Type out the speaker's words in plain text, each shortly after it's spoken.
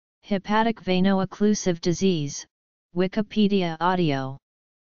Hepatic veno-occlusive disease, Wikipedia audio.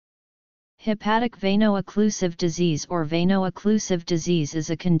 Hepatic veno-occlusive disease or veno-occlusive disease is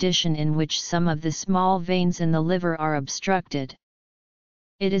a condition in which some of the small veins in the liver are obstructed.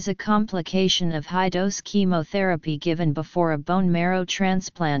 It is a complication of high-dose chemotherapy given before a bone marrow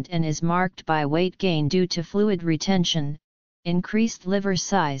transplant and is marked by weight gain due to fluid retention, increased liver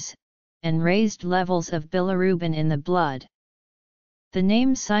size, and raised levels of bilirubin in the blood. The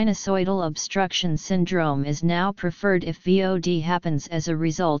name sinusoidal obstruction syndrome is now preferred if VOD happens as a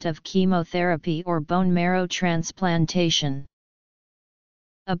result of chemotherapy or bone marrow transplantation.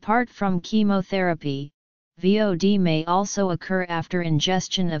 Apart from chemotherapy, VOD may also occur after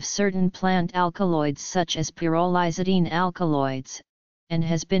ingestion of certain plant alkaloids such as pyrrolizidine alkaloids, and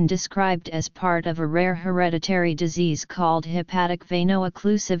has been described as part of a rare hereditary disease called hepatic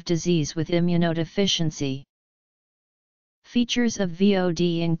veno-occlusive disease with immunodeficiency. Features of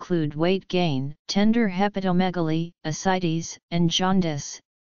VOD include weight gain, tender hepatomegaly, ascites, and jaundice.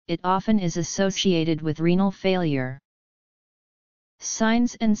 It often is associated with renal failure.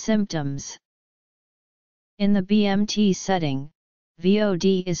 Signs and symptoms. In the BMT setting,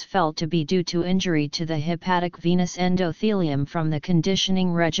 VOD is felt to be due to injury to the hepatic venous endothelium from the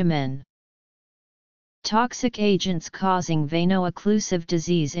conditioning regimen. Toxic agents causing veno-occlusive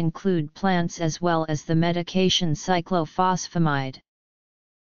disease include plants as well as the medication cyclophosphamide.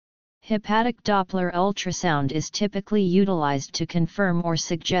 Hepatic Doppler ultrasound is typically utilized to confirm or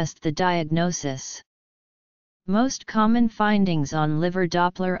suggest the diagnosis. Most common findings on liver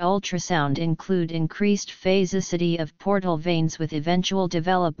Doppler ultrasound include increased phasicity of portal veins with eventual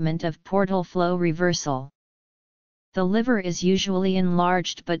development of portal flow reversal. The liver is usually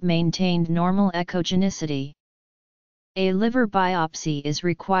enlarged but maintained normal echogenicity. A liver biopsy is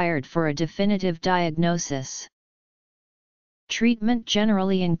required for a definitive diagnosis. Treatment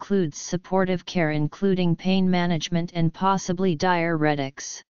generally includes supportive care including pain management and possibly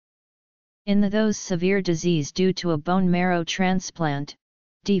diuretics. In those severe disease due to a bone marrow transplant,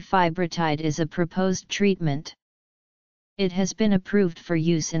 defibrotide is a proposed treatment. It has been approved for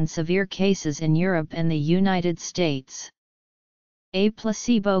use in severe cases in Europe and the United States. A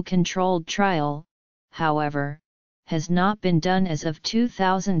placebo-controlled trial, however, has not been done as of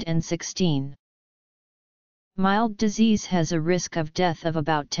 2016. Mild disease has a risk of death of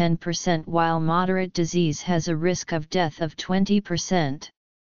about 10% while moderate disease has a risk of death of 20%.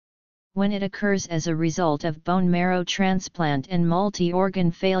 When it occurs as a result of bone marrow transplant and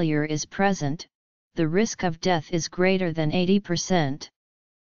multi-organ failure is present, the risk of death is greater than 80%.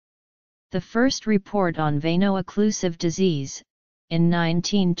 The first report on veno-occlusive disease, in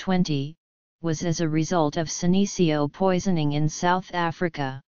 1920, was as a result of senecio poisoning in South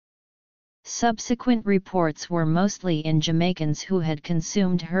Africa. Subsequent reports were mostly in Jamaicans who had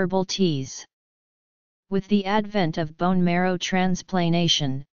consumed herbal teas. With the advent of bone marrow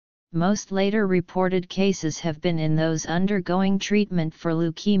transplantation, most later reported cases have been in those undergoing treatment for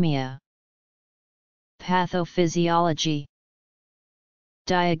leukemia. Pathophysiology.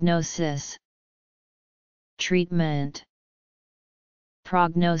 Diagnosis. Treatment.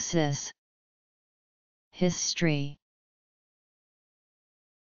 Prognosis. History.